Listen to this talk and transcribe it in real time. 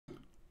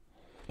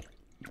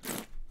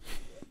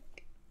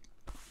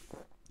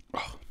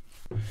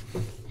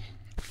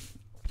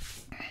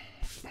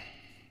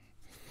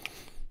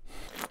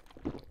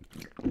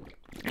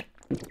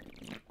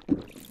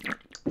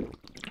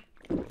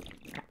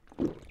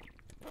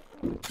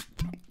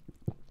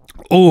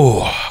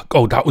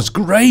Oh, that was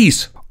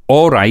great.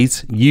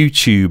 Alright,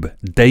 YouTube,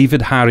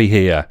 David Harry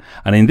here,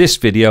 and in this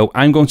video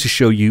I'm going to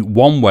show you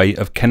one way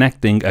of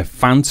connecting a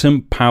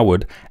phantom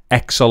powered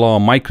XLR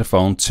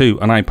microphone to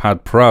an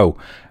iPad Pro.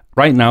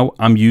 Right now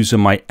I'm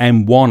using my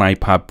M1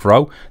 iPad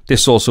Pro.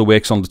 This also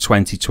works on the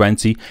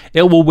 2020.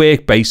 It will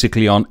work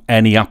basically on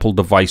any Apple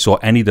device, or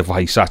any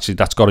device actually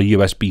that's got a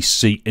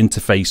USB-C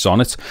interface on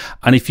it.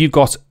 And if you've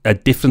got a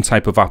different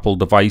type of Apple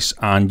device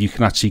and you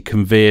can actually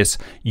convert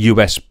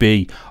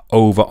USB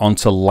over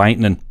onto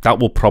Lightning, that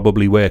will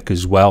probably work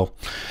as well.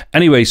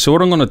 Anyway, so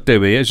what I'm going to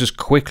do here is just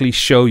quickly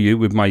show you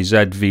with my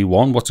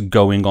ZV-1 what's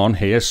going on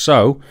here.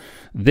 So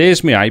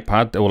there's my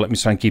iPad. Oh, let me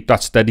try and keep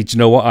that steady. Do you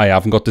know what? I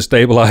haven't got the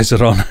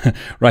stabilizer on.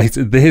 Right,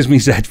 there's my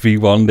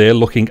ZV-1 there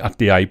looking at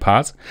the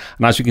iPad.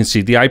 And as you can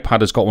see, the iPad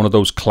has got one of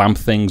those clamp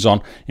things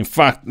on. In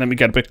fact, let me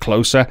get a bit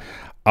closer.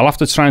 I'll have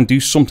to try and do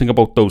something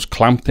about those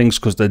clamp things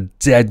because they're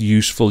dead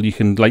useful. You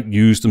can like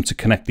use them to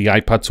connect the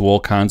iPad to all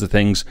kinds of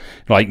things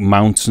like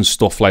mounts and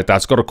stuff like that.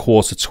 It's got a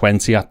quarter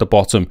 20 at the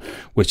bottom,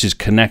 which is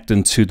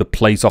connecting to the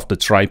plate off the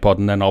tripod,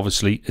 and then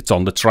obviously it's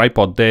on the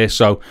tripod there.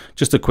 So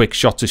just a quick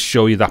shot to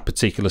show you that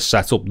particular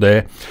setup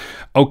there.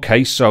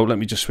 Okay, so let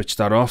me just switch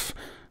that off.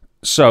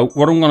 So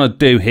what I'm going to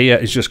do here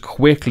is just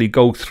quickly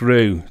go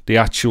through the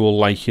actual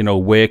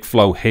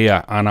workflow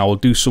here, and I will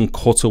do some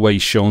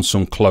cutaways showing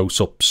some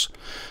close-ups.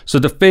 So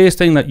the first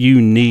thing that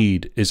you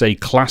need is a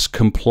class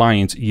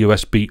compliant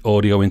USB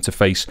audio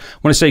interface.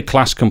 When I say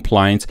class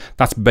compliant,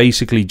 that's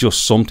basically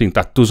just something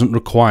that doesn't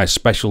require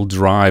special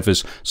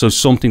drivers. So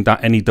something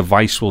that any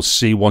device will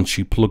see once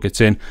you plug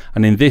it in.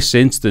 And in this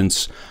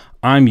instance,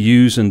 I'm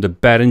using the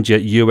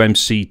Behringer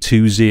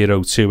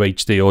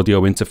UMC202HD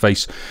audio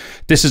interface.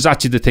 This is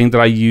actually the thing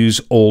that I use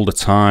all the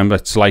time.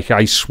 It's like,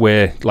 I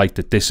swear like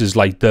that this is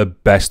like the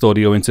best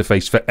audio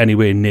interface for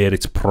anywhere near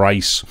its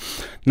price.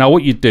 Now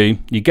what you do,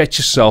 you get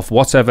yourself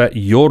whatever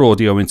your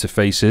audio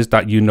interface is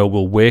that you know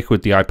will work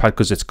with the iPad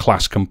because it's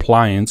class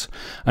compliant,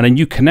 and then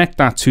you connect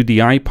that to the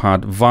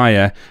iPad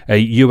via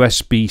a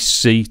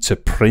USB-C to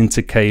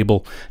printer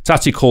cable. It's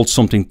actually called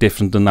something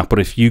different than that, but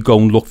if you go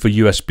and look for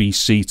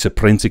USB-C to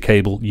printer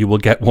cable, you will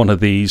get one of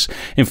these.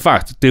 In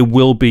fact, there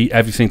will be,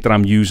 everything that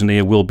I'm using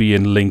here will be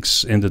in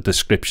links in the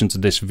description to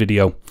this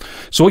video.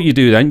 So what you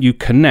do then, you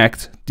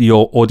connect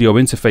your audio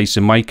interface,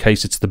 in my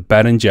case it's the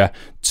Behringer,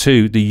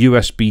 to the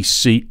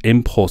USB-C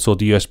input or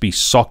the USB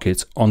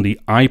socket on the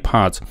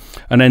iPad,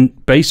 and then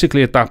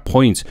basically at that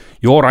point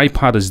your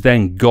iPad has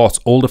then got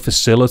all the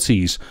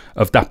facilities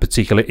of that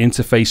particular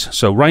interface.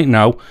 So right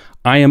now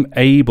I am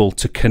able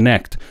to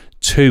connect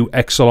two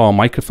XLR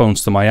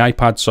microphones to my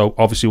iPad. So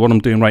obviously what I'm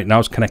doing right now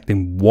is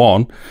connecting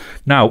one.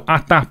 Now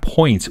at that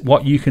point,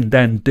 what you can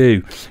then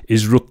do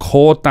is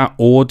record that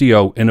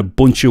audio in a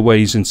bunch of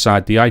ways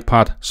inside the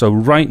iPad. So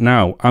right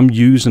now I'm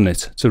using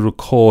it to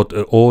record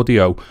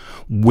audio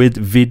with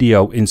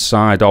video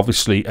inside,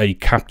 obviously a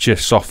capture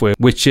software,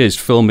 which is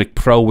Filmic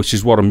Pro, which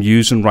is what I'm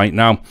using right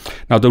now.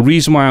 Now the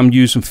reason why I'm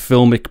using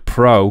Filmic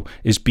Pro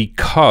is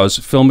because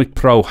Filmic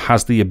Pro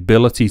has the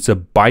ability to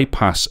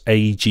bypass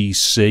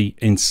AGC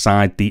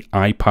inside the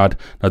iPad.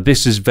 Now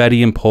this is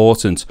very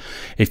important.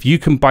 If you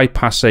can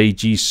bypass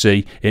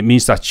AGC, it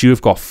means that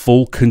you've got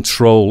full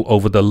control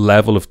over the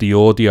level of the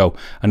audio,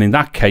 and in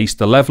that case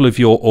the level of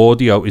your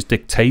audio is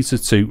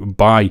dictated to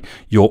by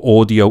your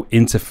audio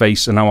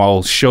interface. And now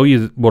I'll show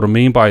you what I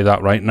mean by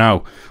that right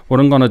now. What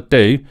I'm going to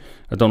do,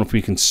 I don't know if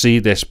we can see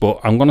this, but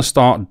I'm going to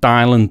start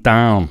dialing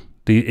down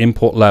the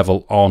input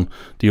level on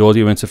the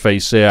audio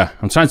interface here.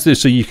 I'm trying to do it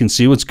so you can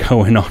see what's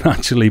going on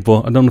actually,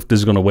 but I don't know if this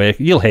is going to work.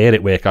 You'll hear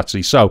it work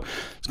actually. So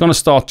it's going to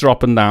start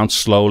dropping down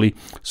slowly.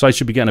 So I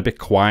should be getting a bit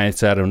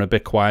quieter and a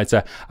bit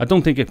quieter. I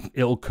don't think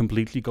it'll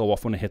completely go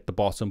off when I hit the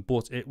bottom,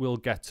 but it will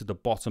get to the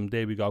bottom.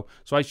 There we go.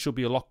 So I should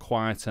be a lot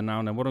quieter now.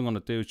 And then what I'm going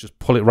to do is just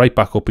pull it right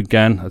back up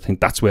again. I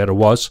think that's where it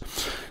was.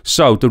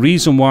 So the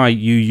reason why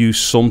you use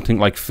something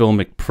like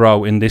Filmic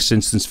Pro in this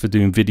instance for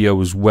doing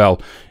video as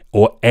well,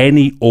 or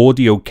any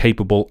audio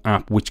capable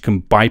app which can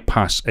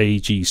bypass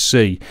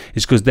AGC,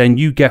 is because then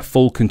you get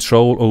full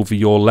control over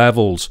your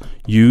levels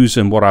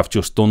using what I've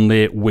just done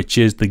there, which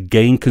is the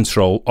gain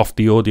control of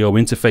the audio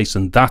interface.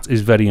 And that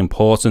is very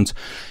important.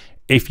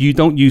 If you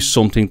don't use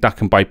something that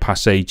can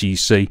bypass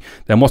AGC,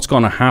 then what's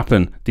going to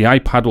happen, the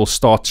iPad will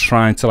start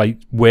trying to like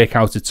work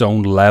out its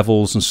own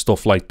levels and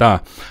stuff like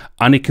that,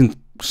 and it can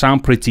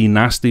sound pretty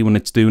nasty when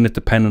it's doing it,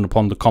 depending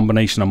upon the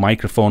combination of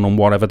microphone and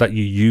whatever that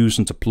you're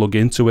using to plug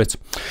into it.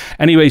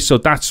 Anyway, so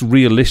that's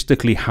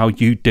realistically how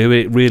you do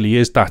it. It really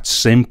is that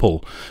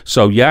simple.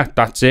 So yeah,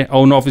 that's it.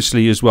 Oh, and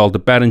obviously as well, the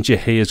Behringer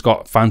here has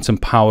got phantom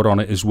power on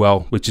it as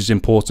well, which is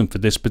important for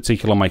this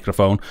particular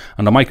microphone.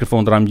 And the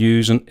microphone that I'm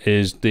using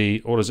is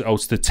the, what is it? Oh,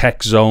 it's the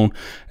Tech Zone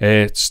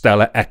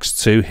Stellar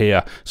X2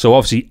 here. So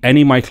obviously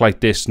any mic like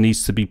this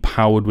needs to be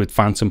powered with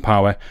phantom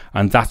power,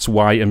 and that's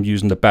why I'm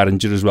using the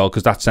Behringer as well,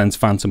 because that sends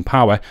phantom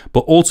power.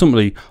 But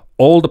ultimately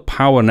all the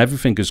power and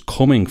everything is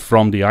coming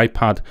from the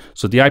iPad.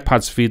 So the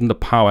iPad's feeding the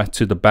power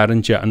to the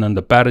Behringer, and then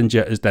the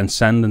Behringer is then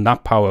sending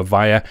that power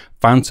via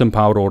phantom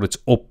power, or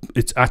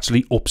it's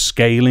actually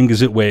upscaling,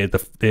 as it were,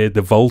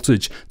 the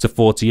voltage to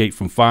 48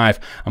 from 5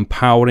 and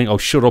powering. Oh,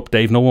 shut up,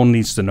 Dave, no one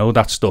needs to know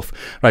that stuff.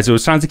 Right, so I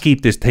was trying to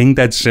keep this thing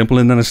dead simple,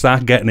 and then I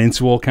start getting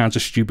into all kinds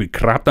of stupid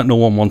crap that no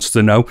one wants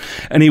to know.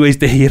 Anyways,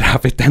 there you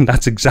have it then.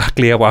 That's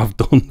exactly how I've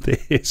done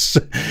this.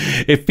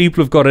 If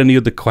people have got any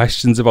other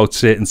questions about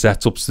certain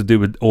setups to do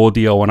with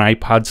audio and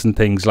iPads and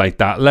things like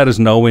that, let us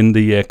know in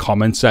the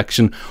comment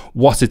section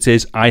what it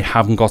is. I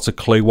haven't got a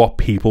clue what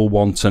people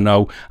want to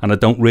know, and I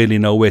don't really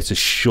know where to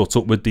shut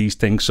up with these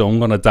things, so I'm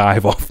going to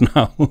dive off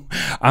now.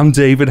 I'm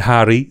David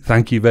Harry.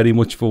 Thank you very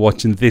much for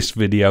watching this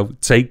video.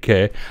 Take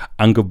care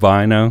and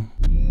goodbye now.